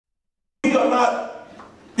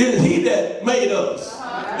it is he that made us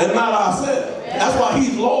and not ourselves. That's why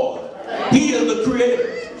he's Lord. He is the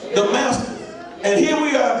creator, the master. And here we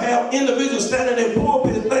have individuals standing in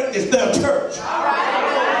pulpit and think it's their church.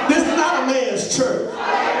 This is not a man's church.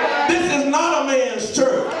 This is not a man's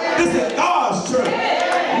church. This is God's church.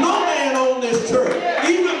 No man owns this church.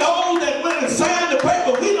 Even those that went and signed the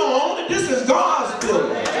paper, we don't own it. This is God's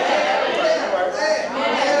building.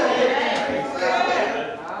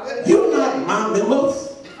 You're not my members.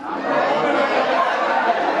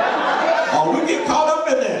 Oh, we get caught up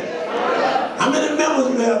in that. How many members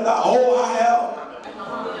you have now? Oh, I have.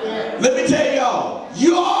 Let me tell y'all,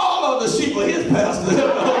 you all are the sheep of his pastor.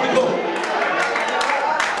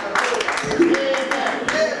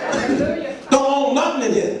 Don't own nothing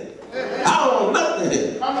in here. I don't own nothing in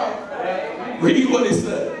here. Read what he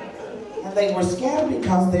said. And they were scattered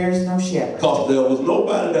because there is no shepherd. Because there was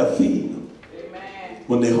nobody there feeding them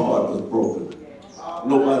when their heart was broken.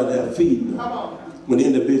 Nobody there feeding them when the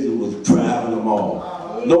individual was driving them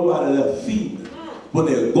off. Nobody there feeding them when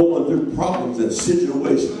they're going through problems and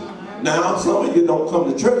situations. Now, some of you don't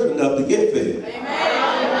come to church enough to get fed.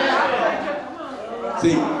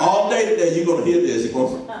 See, all day today you're going to hear this. You're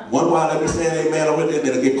going to one while they'll be saying amen over there, and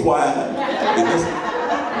then they'll get quiet.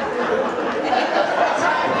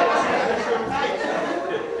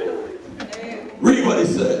 Read what he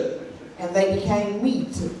said. And they became meat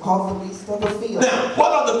of the beasts of the field. Now,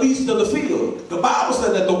 what are the beasts of the field? The Bible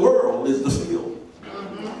said that the world is the field.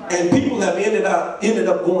 And people have ended up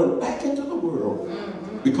going back into the world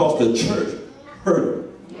because the church hurt.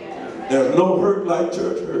 There's no hurt like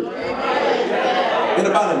church hurt.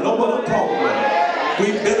 Anybody know what I'm talking about?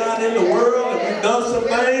 We've been out in the world and we've done some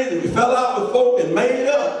things and we fell out with folk and made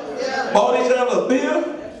up. Bought each other a beer.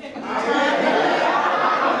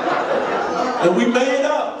 And we made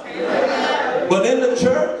up. But in the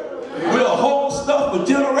church, we'll hold stuff for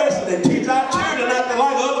generations and teach our children not to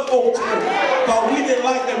like other folks because we didn't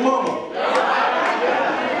like their mama.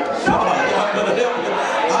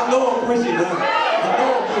 I know I'm preaching now.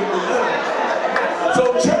 So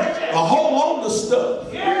church, hold on to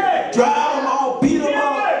stuff. Drive them all, beat them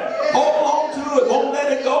up, hold on to it, won't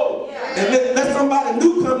let it go. And let somebody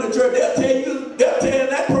new come to church, they'll tell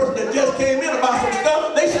that person that just came in about some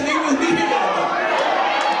stuff they shouldn't even be here about.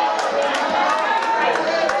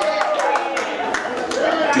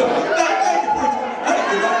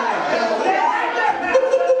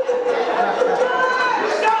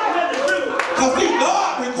 Because see,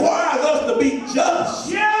 God requires us to be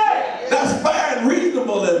just. That's fair and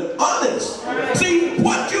reasonable and honest. See,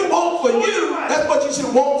 what you want for you, that's what you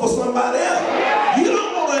should want for somebody else. You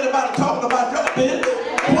don't want anybody talking about your business.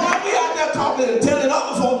 Why are we out there talking and telling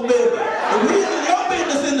other folks business? The reason your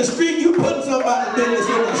business in the street, you putting somebody's business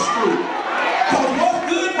in the street. Because what's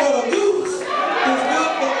good for the goose is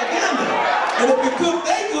good for the gander. And if you cook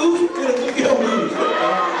that goose, it'll cook your goose.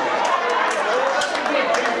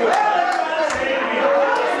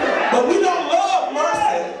 But we don't love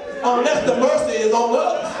mercy unless the mercy is on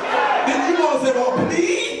us. Then you want to say, well,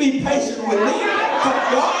 please be patient with me, because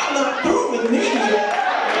God not through with me yet.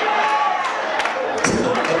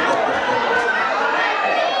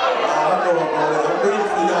 I know I'm ready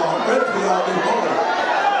for y'all. I'm ready for y'all this morning.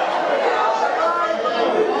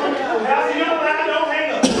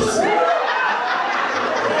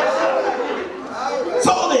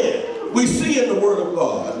 So then, we see in the Word of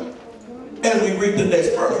God, as we read the next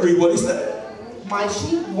verse, read what he said. My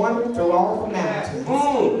sheep wander through all the mountains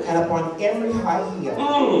and upon every high hill.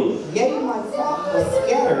 Yet my flock was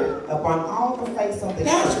scattered upon all the face of the earth.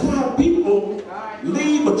 That's why people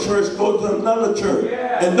leave a church, go to another church.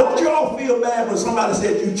 And don't you all feel bad when somebody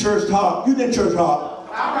said you church hop? You didn't church hop.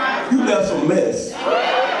 You left some mess. Oh,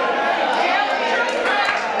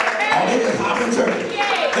 they just hopping churches.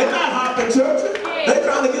 They're not hopping churches. They're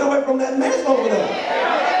trying to get away from that mess over there.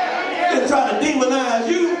 They're trying to demonize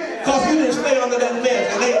you because you didn't stay under that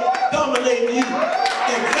mess and they dominating you.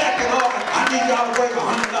 Exactly. I need y'all to break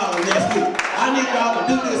 $100 next week. I need y'all to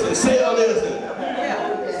do this and sell this.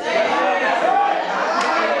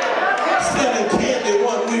 Selling candy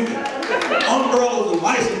one week. Umbrellas and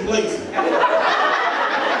license plates.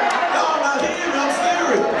 Y'all not hearing me? I'm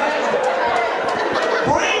serious.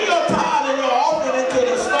 Bring your tithe and your offering into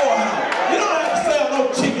the storehouse. You don't have to sell no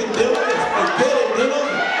chicken dinner and spaghetti dinner.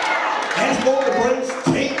 Ask for to bring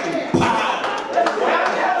cake and pie.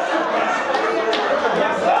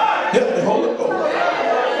 Help me, Holy Ghost.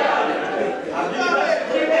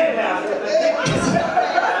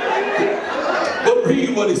 But read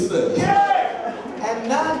what he says. And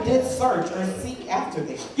none did search or seek after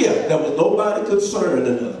them. Yeah, there was nobody concerned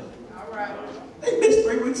enough. They missed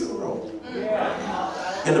 3 weeks. weeks in a row.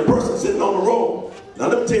 And the person sitting on the row, now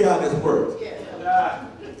let me tell you how this works.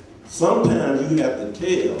 Sometimes you have to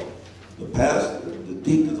tell the pastor, the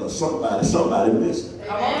deacons, or somebody missing.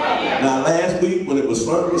 Now last week when it was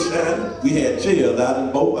sun was shining, we had chairs out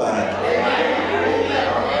in both eyes.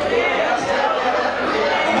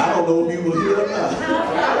 And I don't know if you were here or not.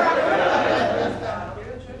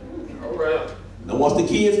 Now once the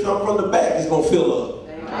kids come from the back, it's going to fill up.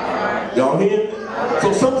 Y'all hear me?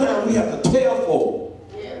 So sometimes we have to tell folk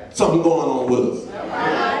something going on with us.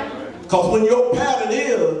 Because when your pattern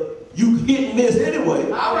is, you hit and miss anyway.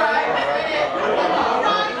 All right.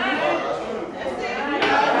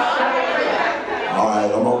 All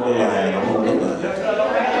right, I'm on the line. I'm on the line.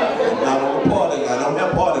 I'm not on the party line. I don't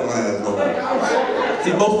have party lines no more.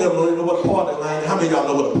 See, most of them don't even know what party line is. How many of y'all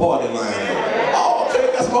know what a party line is? Oh,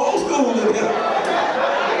 okay, that's my old school in here.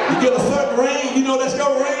 You get a certain ring, you know that's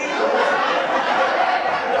your ring.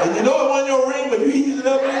 And you know it wasn't your